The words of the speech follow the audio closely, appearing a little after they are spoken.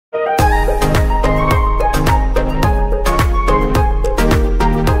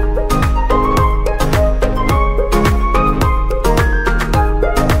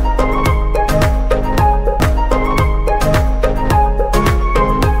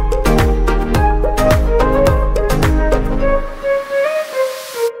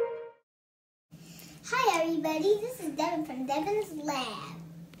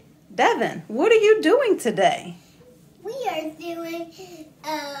Devyn, what are you doing today? We are doing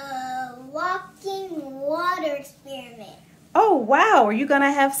a walking water experiment. Oh, wow. Are you going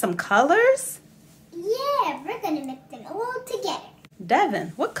to have some colors? Yeah, we're going to mix them all together.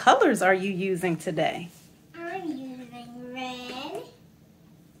 Devyn, what colors are you using today? I'm using red,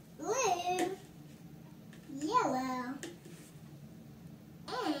 blue, yellow,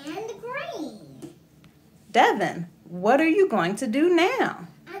 and green. Devyn, what are you going to do now?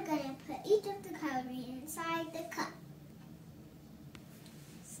 I'm going to put each of the colors inside the cup.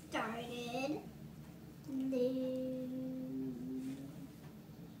 Started blue,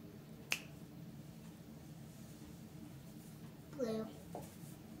 blue,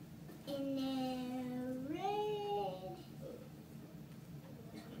 and then red,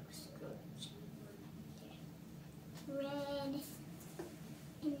 red,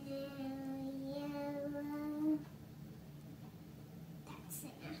 and then yellow. That's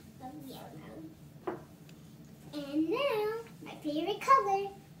enough of yellow. And now, my favorite color,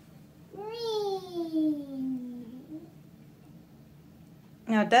 green.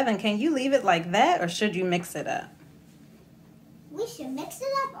 Now, Devyn, can you leave it like that or should you mix it up? We should mix it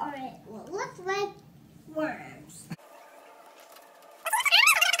up or it will look like worms.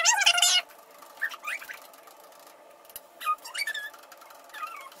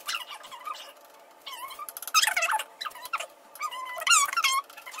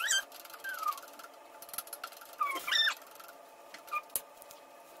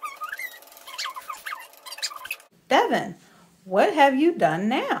 Devyn, what have you done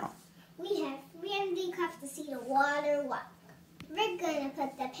now? We have 3 empty cups to see the water walk. We're going to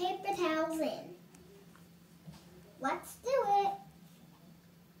put the paper towels in. Let's do it.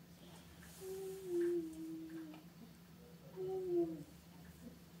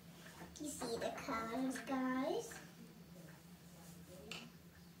 You see the colors, guys?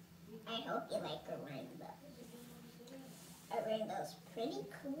 I hope you like a rainbow. A rainbow's pretty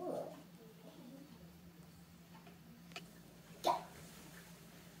cool.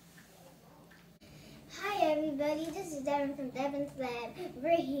 Hi everybody, this is Devyn from Devyn's Lab.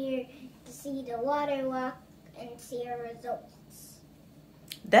 We're here to see the water walk and see our results.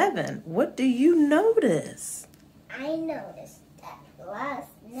 Devyn, what do you notice? I noticed that last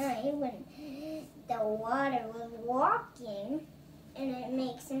night when the water was walking, and it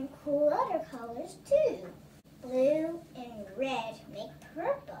makes some cool other colors too. Blue and red make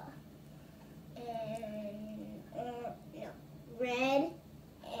purple. And red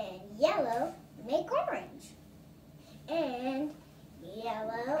and yellow make orange. And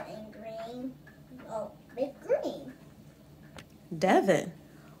yellow and green make green. Devyn,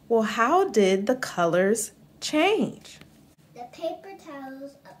 well, how did the colors change? The paper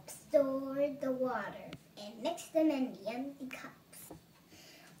towels absorbed the water and mixed them in the empty cups.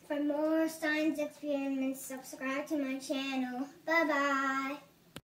 For more science experiments, subscribe to my channel. Bye-bye.